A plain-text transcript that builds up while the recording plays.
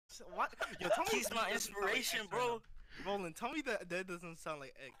What? Yo, tell me He's my inspiration, bro. Roland, tell me that doesn't sound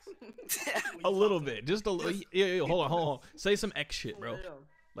like X. A little bit, just a little. Yeah, hold on. Say some X shit, bro.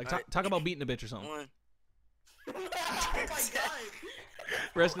 Like talk about beating a bitch or something. One. Oh my god.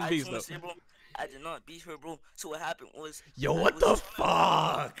 Rest in I peace, just wanna though. say, bro, I did not beat her, bro. So what happened was. Yo, what the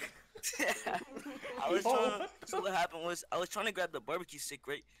fuck? So what happened was I was trying to grab the barbecue stick,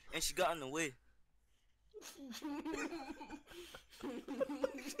 right, and she got in the way. Why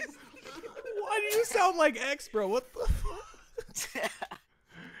do you sound like X, bro? What the fuck?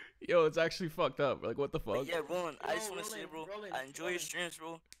 Yo, it's actually fucked up. Like, what the fuck? But yeah, Roland, I just want to say, bro, Roland, I enjoy your streams,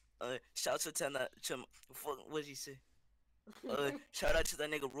 bro. Shout out to what did he say? Shout out to that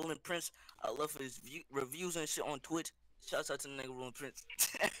nigga Roland Prince. I love his reviews and shit on Twitch. Shout out to the nigga Roland Prince.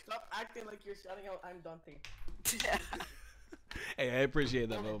 Stop acting like you're shouting out I'm Dante. Hey, I appreciate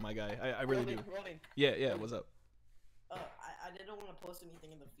that, bro, my guy. I really do. Rolling. Yeah, what's up? I didn't want to post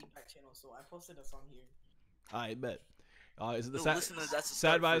anything in the feedback channel, so I posted a song here. I bet. Is it the No, sad, listeners, that's the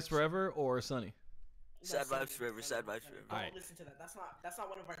sad start Vibes first. Forever or Sunny? Sad Vibes Forever, Sad Vibes Forever. Don't Alright. listen to that. That's not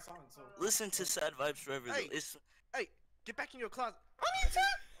one of our songs. So Listen to Sad Vibes Forever. Hey. Though. It's Hey, get back in your closet.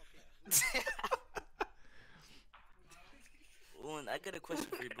 Roland, I got a question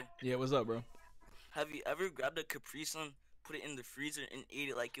for you, bro. Yeah, what's up, bro? Have you ever grabbed a Capri Sun, put it in the freezer, and ate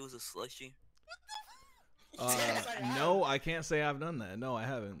it like it was a slushie? Yes, I have. No, I can't say I've done that. No, I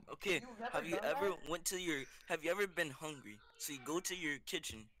haven't. Okay, You've never have you done ever that? went to your? Have you ever been hungry? So you go to your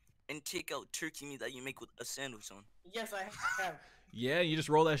kitchen and take out turkey meat that you make with a sandwich on. Yes, I have. Yeah, you just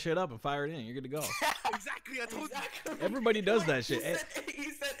roll that shit up and fire it in. You're good to go. Exactly, I told you. Everybody does that shit.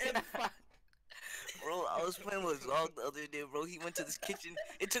 He said Bro, I was playing with Zog the other day, bro. He went to this kitchen.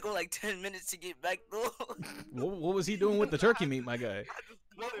 It took him like 10 minutes to get back, though. What was he doing with the turkey meat, my guy?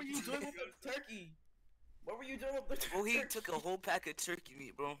 What were you doing with the turkey? What were you doing with the turkey? Bro, he took a whole pack of turkey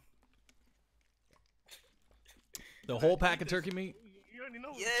meat, bro. The whole pack of turkey meat? You already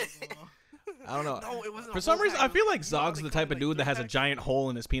know. Yeah. I don't know. No, it wasn't. For a some whole reason, pack. I feel like You know, Zog's they the come type in, of dude that has a three giant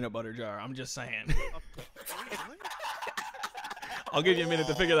hole in his peanut butter jar. I'm just saying. packs. Really? I'll give you a minute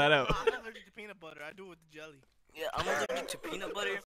to figure that out. I'm allergic to peanut butter. I do it with the jelly. Yeah, I'm allergic to peanut butter,